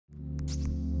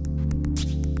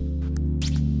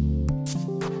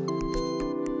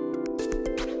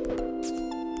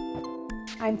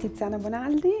I'm Tiziana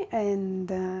Bonaldi,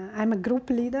 and I'm a group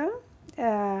leader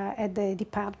at the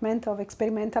Department of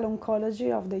Experimental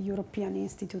Oncology of the European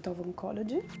Institute of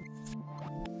Oncology.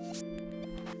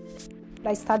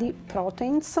 I study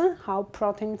proteins, how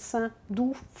proteins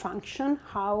do function,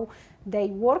 how they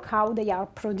work, how they are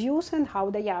produced, and how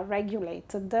they are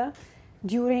regulated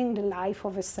during the life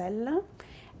of a cell.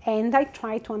 And I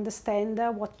try to understand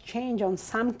what change on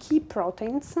some key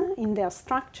proteins in their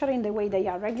structure, in the way they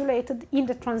are regulated, in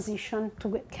the transition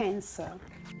to cancer.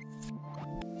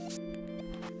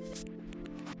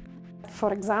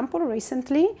 For example,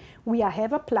 recently we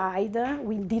have applied,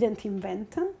 we didn't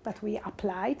invent, but we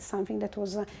applied something that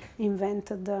was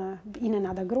invented in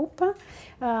another group,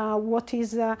 what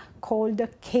is called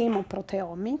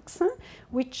chemoproteomics,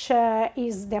 which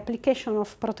is the application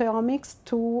of proteomics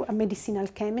to medicinal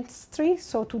chemistry,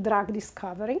 so to drug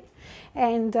discovery.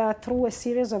 And through a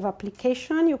series of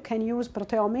applications, you can use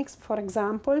proteomics, for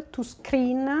example, to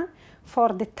screen for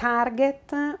the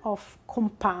target of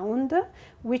compound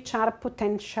which are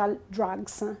potential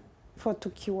drugs to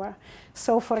cure.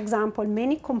 So, for example,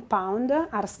 many compounds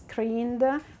are screened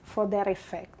for their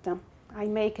effect. I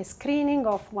make a screening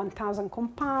of 1,000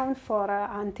 compounds for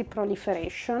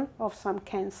anti-proliferation of some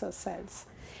cancer cells.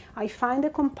 I find a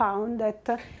compound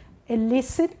that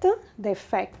elicits the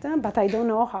effect, but I don't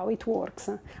know how it works.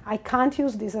 I can't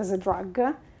use this as a drug,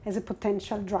 as a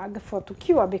potential drug to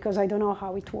cure, because I don't know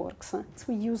how it works. So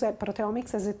we use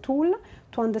proteomics as a tool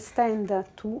to understand,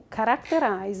 to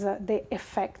characterize the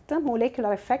effect,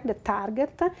 molecular effect, the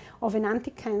target of an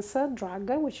anti-cancer drug,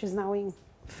 which is now in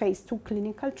phase 2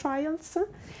 clinical trials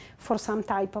for some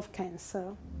type of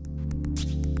cancer.